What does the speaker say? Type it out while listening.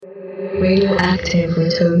Radioactive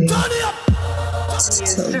with Toby. He is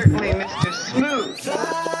certainly Mr. Smooth.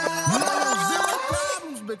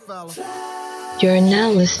 You're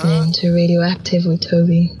now listening to Radioactive with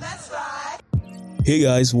Toby. Hey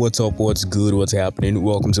guys, what's up? What's good? What's happening?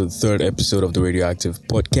 Welcome to the third episode of the Radioactive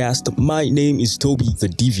podcast. My name is Toby the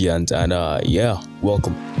Deviant, and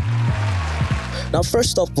welcome. Now,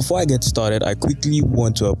 first off, before I get started, I quickly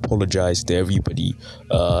want to apologize to everybody,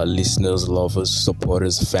 listeners, lovers,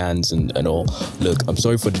 supporters, fans, and all. Look, I'm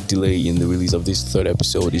sorry for the delay in the release of this third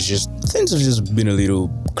episode. It's just, things have just been a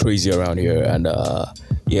little crazy around here, and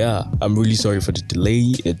I'm really sorry for the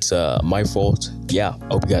delay. It's my fault. I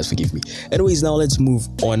hope you guys forgive me. Anyways, now let's move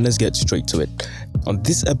on. Let's get straight to it. On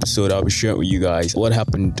this episode, I'll be sharing with you guys what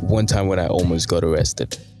happened one time when I almost got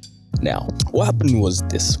arrested. Now, what happened was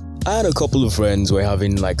this. I had a couple of friends who were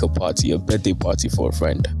having like a birthday party for a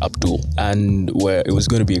friend, Abdul, and where it was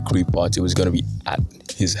going to be a creep party. It was going to be at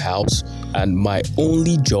his house, and my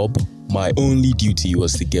only duty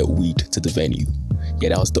was to get weed to the venue. Yeah,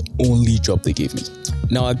 that was the only job they gave me.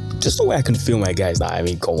 Now, just the way I can feel my guys now, I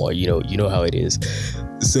mean, come on, you know how it is.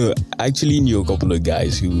 So I actually knew a couple of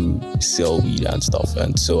guys who sell weed and stuff,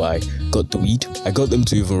 and so I got the weed. I got them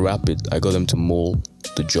to even wrap it. I got them to mold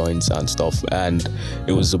the joints and stuff, and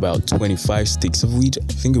it was about 25 sticks of weed.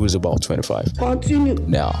 I think it was about 25. Continue.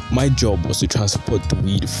 Now, my job was to transport the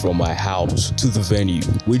weed from my house to the venue,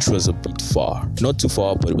 which was a bit far. Not too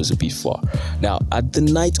far, but it was a bit far. Now, at the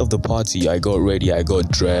night of the party, I got ready, I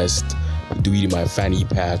got dressed, the weed in my fanny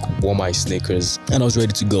pack, wore my sneakers, and I was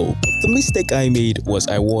ready to go. But the mistake I made was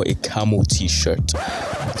I wore a camo t-shirt.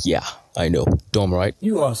 Yeah, I know, dumb, right?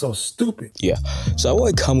 You are so stupid. Yeah, so I wore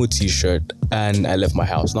a camo t-shirt and I left my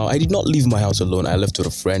house. Now, I did not leave my house alone. I left with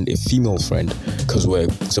a friend, a female friend, because we're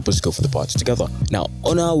supposed to go for the party together. Now,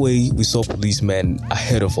 on our way, we saw policemen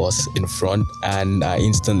ahead of us in front, and I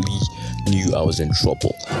instantly knew I was in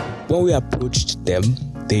trouble. When we approached them,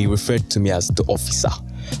 they referred to me as the officer.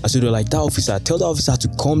 And so they're like, that officer, tell the officer to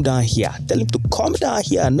come down here. Tell him to come down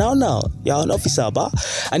here now. You're an officer, ba.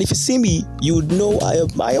 And if you see me, you would know I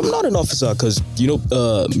am not an officer, because,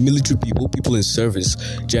 military people in service,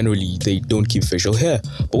 generally, they don't keep facial hair.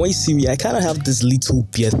 But when you see me, I kind of have this little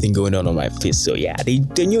beard thing going on my face. So yeah,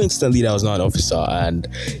 they knew instantly that I was not an officer, and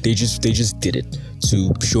they just did it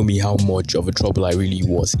to show me how much of a trouble I really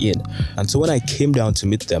was in. And so when I came down to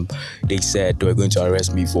meet them, they said they were going to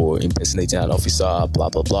arrest me for impersonating an officer, blah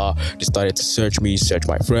blah blah. They started to search me, search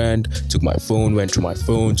my friend, took my phone, went through my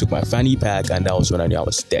phone, took my fanny pack, and that was when I knew I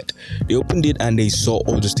was dead. They opened it and they saw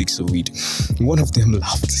all the sticks of weed. One of them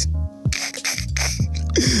laughed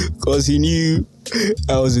because he knew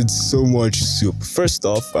I was in so much soup. First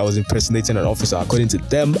off, I was impersonating an officer according to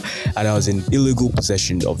them, and I was in illegal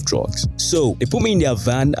possession of drugs. So they put me in their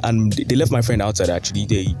van, and they left my friend outside.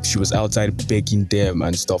 Actually, she was outside begging them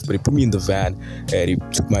and stuff, but they put me in the van. They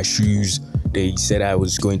took my shoes. They said I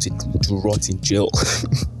was going to rot in jail.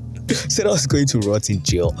 Said I was going to rot in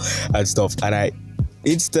jail and stuff, and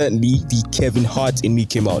instantly the Kevin Hart in me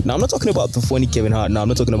came out. Now, I'm not talking about the funny Kevin Hart. Now, I'm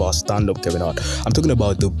not talking about stand-up Kevin Hart. I'm talking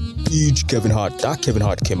about the huge Kevin Hart. That Kevin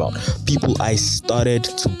Hart came out. People, I started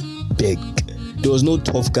to beg. There was no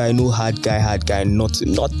tough guy, no hard guy,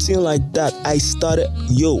 nothing like that.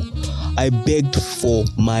 I begged for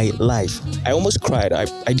my life. I almost cried. I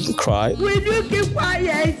didn't cry. Will you keep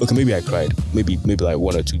quiet? Okay, maybe I cried. Maybe like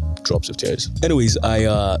one or two drops of tears. Anyways,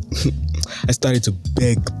 I started to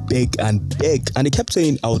beg, and they kept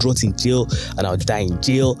saying I would rot in jail, and I would die in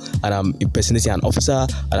jail, and I'm impersonating an officer,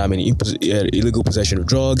 and I'm in illegal possession of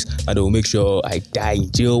drugs, and they will make sure I die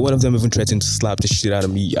in jail. One of them even threatened to slap the shit out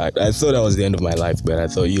of me. I thought that was the end of my life, but I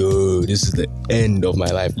thought, this is the end of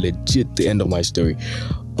my life, legit the end of my story.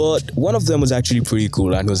 But one of them was actually pretty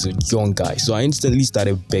cool, and was a young guy. So I instantly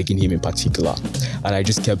started begging him in particular. And I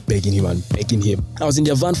just kept begging him and begging him. I was in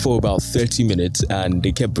their van for about 30 minutes, and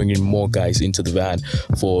they kept bringing more guys into the van.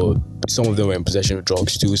 Some of them were in possession of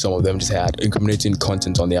drugs too. Some of them just had incriminating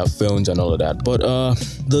content on their phones and all of that. But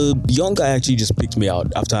the young guy actually just picked me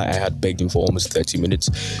out after I had begged him for almost 30 minutes.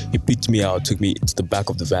 He picked me out, took me to the back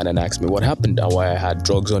of the van, and asked me what happened and why I had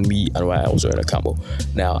drugs on me and why I was wearing a camo.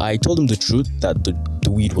 Now, I told him the truth, that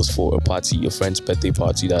the weed was for a friend's birthday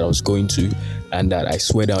party that I was going to, and that I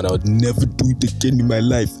swear down I would never do it again in my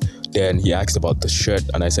life. Then he asked about the shirt,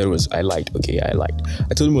 and I said I lied. Okay, I lied.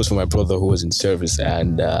 I told him it was for my brother who was in service,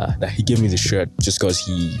 and that he gave me the shirt just because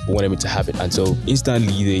he wanted me to have it. And so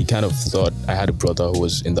instantly they kind of thought I had a brother who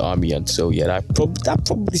was in the army, and so yeah, that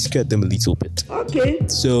probably scared them a little bit. Okay.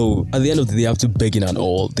 So at the end of the day, after begging and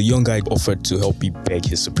all, the young guy offered to help me beg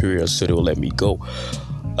his superiors so they will let me go.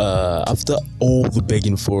 After all the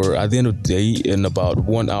begging for, at the end of the day, in about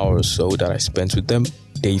 1 hour or so that I spent with them,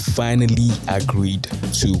 they finally agreed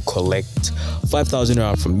to collect 5,000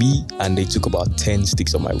 naira from me, and they took about 10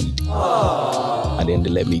 sticks of my weed. And then they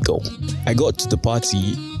let me go. I got to the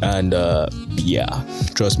party, and yeah,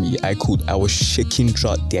 trust me, I was shaking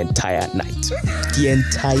throughout the entire night.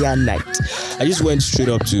 I just went straight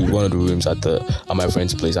up to one of the rooms at my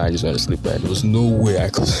friend's place, and I just went to sleep, man. There was no way I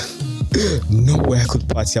could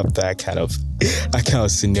party up that kind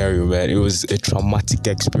of scenario, man. It was a traumatic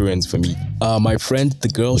experience for me. My friend, the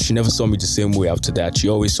girl, she never saw me the same way after that. She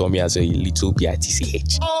always saw me as a little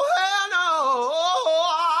bitch.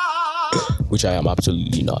 Which I am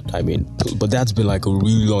absolutely not. I mean, but that's been like a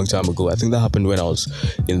really long time ago. I think that happened when I was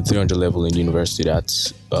in 300 level in university.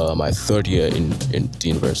 That's my third year in the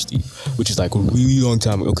university, which is like a really long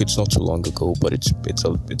time. Okay, it's not too long ago, but it's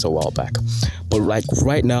a while back. But like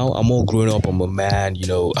right now, I'm all grown up. I'm a man. You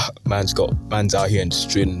know, man's out here in the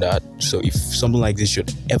street and that. So if something like this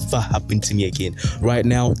should ever happen to me again, right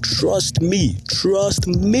now, trust me,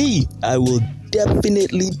 I will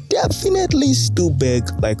definitely still beg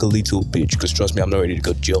like a little bitch, because trust me, I'm not ready to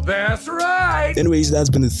go to jail. That's right. Anyways, that's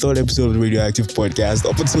been the third episode of the Radioactive Podcast.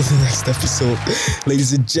 Up until the next episode,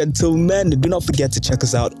 ladies and gentlemen, do not forget to check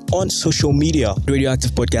us out on social media. The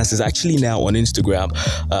Radioactive Podcast is actually now on Instagram.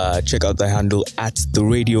 Check out the handle at the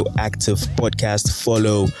Radioactive Podcast.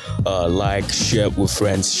 Follow, like, share with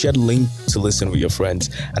friends, share the link to listen with your friends,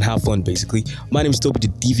 and have fun basically. My name is Toby the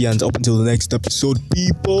Deviant. Up until the next episode,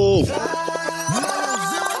 people.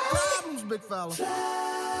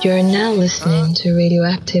 You're now listening to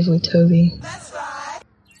Radioactive with Toby.